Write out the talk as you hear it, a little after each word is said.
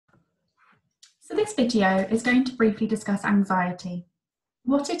So this video is going to briefly discuss anxiety,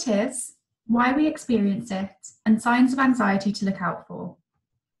 what it is, why we experience it, and signs of anxiety to look out for.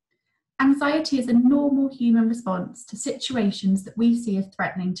 Anxiety is a normal human response to situations that we see as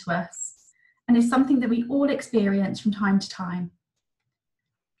threatening to us, and is something that we all experience from time to time.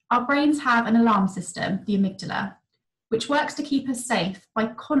 Our brains have an alarm system, the amygdala, which works to keep us safe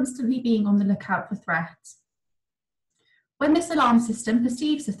by constantly being on the lookout for threats. When this alarm system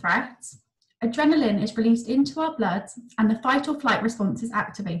perceives a threat, adrenaline is released into our blood and the fight or flight response is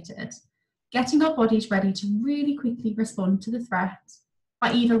activated, getting our bodies ready to really quickly respond to the threat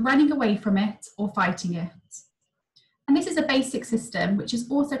by either running away from it or fighting it. And this is a basic system which is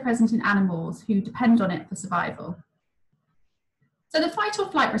also present in animals who depend on it for survival. So the fight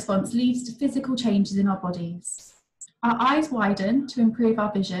or flight response leads to physical changes in our bodies. Our eyes widen to improve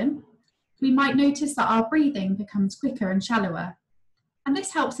our vision. We might notice that our breathing becomes quicker and shallower. And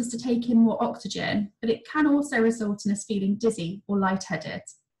this helps us to take in more oxygen, but it can also result in us feeling dizzy or lightheaded.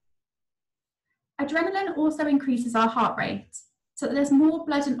 Adrenaline also increases our heart rate, so that there's more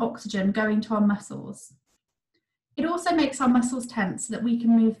blood and oxygen going to our muscles. It also makes our muscles tense so that we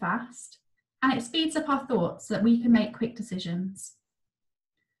can move fast, and it speeds up our thoughts so that we can make quick decisions.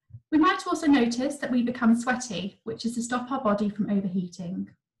 We might also notice that we become sweaty, which is to stop our body from overheating.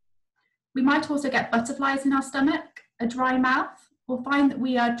 We might also get butterflies in our stomach, a dry mouth, or find that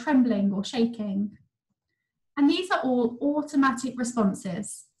we are trembling or shaking. And these are all automatic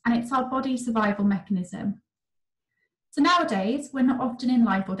responses, and it's our body's survival mechanism. So nowadays, we're not often in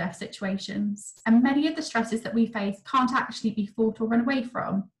life or death situations, and many of the stresses that we face can't actually be fought or run away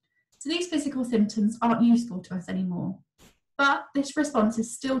from. So these physical symptoms aren't useful to us anymore. But this response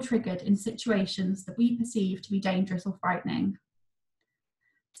is still triggered in situations that we perceive to be dangerous or frightening.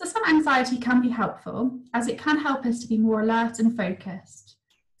 So some anxiety can be helpful, as it can help us to be more alert and focused.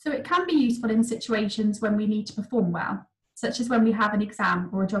 So it can be useful in situations when we need to perform well, such as when we have an exam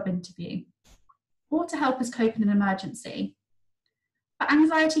or a job interview, or to help us cope in an emergency. But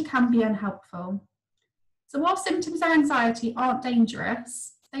anxiety can be unhelpful. So while symptoms of anxiety aren't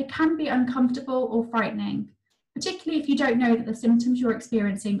dangerous, they can be uncomfortable or frightening, particularly if you don't know that the symptoms you're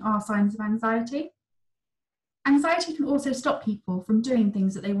experiencing are signs of anxiety. Anxiety can also stop people from doing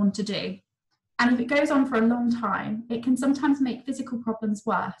things that they want to do. And if it goes on for a long time, it can sometimes make physical problems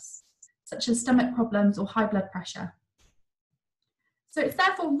worse, such as stomach problems or high blood pressure. So it's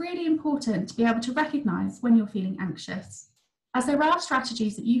therefore really important to be able to recognise when you're feeling anxious, as there are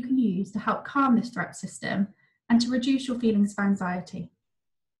strategies that you can use to help calm this threat system and to reduce your feelings of anxiety.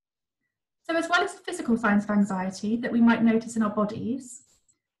 So as well as the physical signs of anxiety that we might notice in our bodies,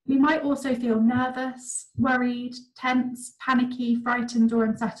 we might also feel nervous, worried, tense, panicky, frightened, or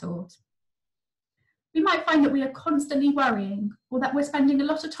unsettled. We might find that we are constantly worrying, or that we're spending a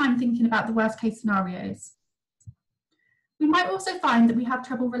lot of time thinking about the worst case scenarios. We might also find that we have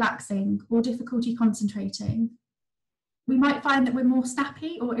trouble relaxing or difficulty concentrating. We might find that we're more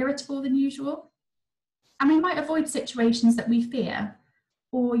snappy or irritable than usual. And we might avoid situations that we fear,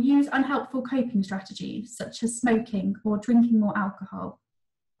 or use unhelpful coping strategies, such as smoking or drinking more alcohol.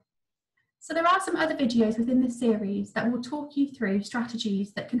 So there are some other videos within this series that will talk you through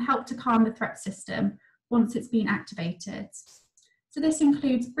strategies that can help to calm the threat system once it's been activated. So this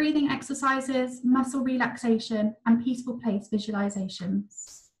includes breathing exercises, muscle relaxation, and peaceful place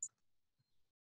visualizations.